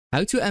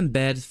How to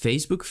embed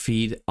Facebook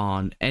feed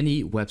on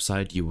any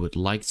website you would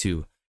like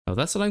to. Now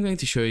that's what I'm going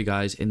to show you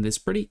guys in this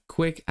pretty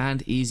quick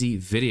and easy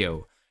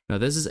video. Now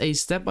this is a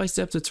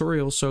step-by-step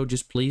tutorial, so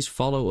just please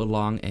follow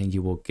along and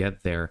you will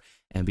get there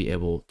and be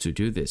able to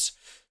do this.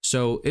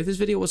 So if this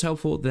video was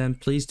helpful, then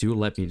please do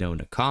let me know in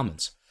the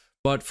comments.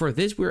 But for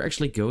this, we're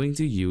actually going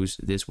to use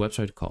this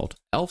website called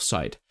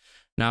Elfsight.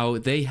 Now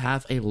they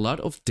have a lot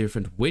of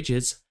different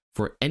widgets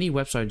for any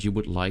website you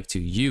would like to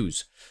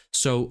use.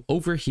 So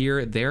over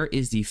here, there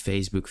is the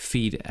Facebook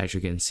feed. As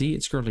you can see,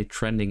 it's currently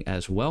trending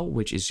as well,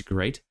 which is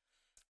great.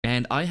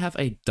 And I have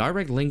a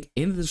direct link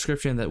in the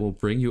description that will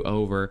bring you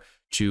over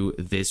to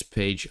this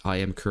page I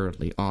am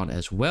currently on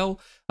as well.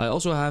 I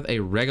also have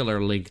a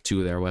regular link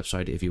to their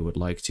website if you would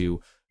like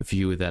to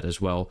view that as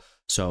well.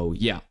 So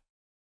yeah,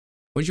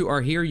 once you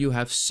are here, you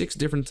have 6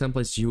 different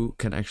templates you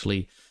can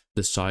actually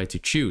decide to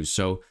choose.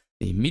 So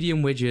the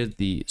medium widget,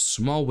 the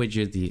small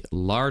widget, the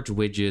large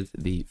widget,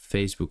 the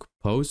Facebook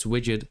post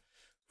widget,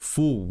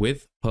 full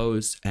width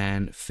posts,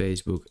 and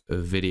Facebook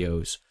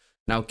videos.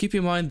 Now keep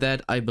in mind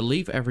that I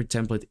believe every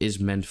template is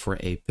meant for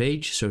a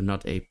page, so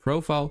not a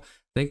profile.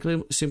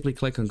 Then simply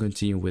click on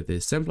continue with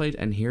this template,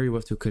 and here you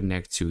have to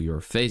connect to your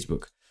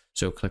Facebook.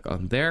 So click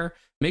on there,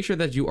 make sure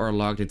that you are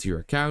logged into your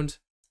account,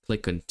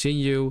 click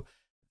continue,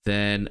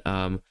 then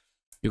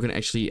you can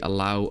actually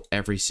allow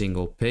every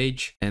single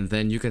page, and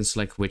then you can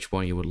select which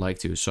one you would like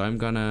to. So I'm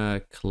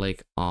gonna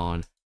click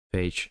on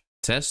page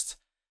test,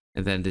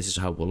 and then this is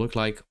how it will look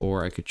like,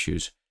 or I could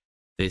choose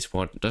this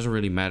one. It doesn't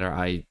really matter.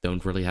 I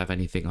don't really have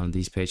anything on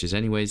these pages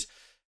anyways.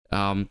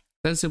 Then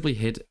simply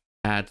hit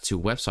add to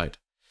website.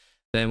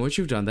 Then once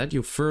you've done that,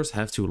 you first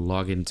have to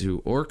log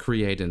into or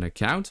create an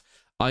account.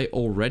 I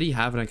already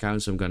have an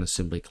account, so I'm going to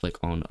simply click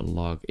on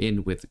log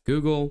in with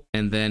Google.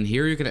 And then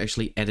here you can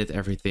actually edit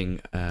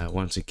everything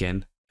once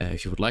again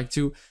if you would like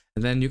to.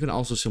 And then you can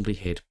also simply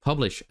hit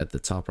publish at the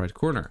top right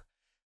corner.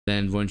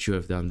 Then once you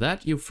have done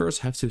that, you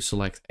first have to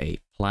select a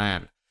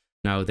plan.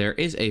 Now there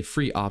is a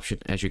free option,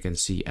 as you can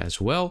see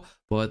as well,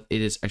 but it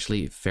is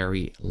actually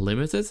very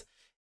limited.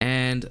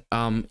 And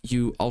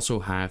you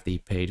also have the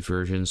paid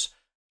versions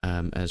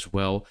as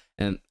well.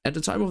 And at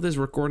the time of this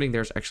recording,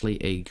 there's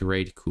actually a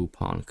great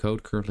coupon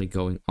code currently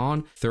going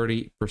on,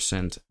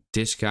 30%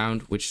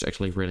 discount, which is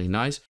actually really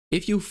nice.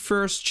 If you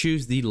first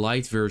choose the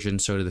light version,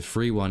 so the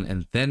free one,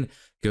 and then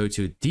go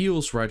to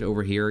deals right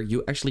over here,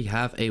 you actually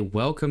have a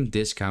welcome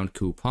discount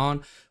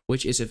coupon,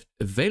 which is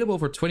available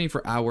for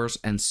 24 hours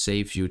and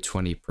saves you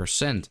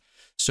 20%.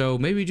 So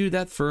maybe do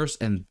that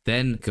first and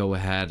then go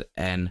ahead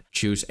and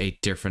choose a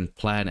different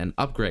plan and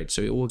upgrade,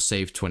 so it will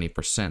save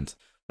 20%.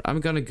 I'm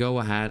going to go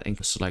ahead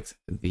and select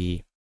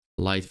the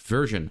light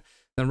version.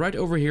 Then right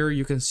over here,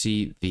 you can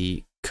see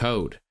the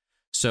code.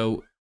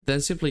 So then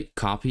simply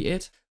copy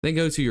it, then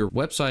go to your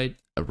website.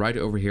 Right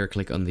over here,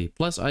 click on the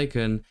plus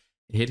icon,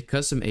 hit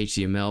custom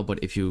HTML.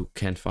 But if you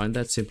can't find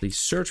that, simply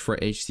search for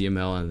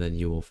HTML and then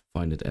you will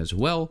find it as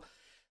well.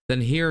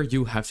 Then here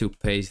you have to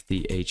paste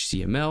the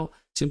HTML,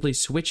 simply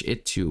switch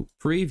it to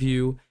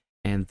preview,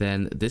 and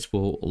then this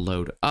will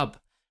load up.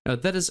 Now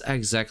that is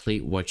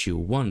exactly what you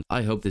want.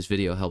 I hope this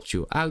video helped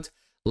you out.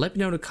 Let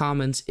me know in the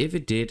comments if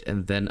it did,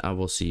 and then I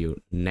will see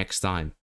you next time.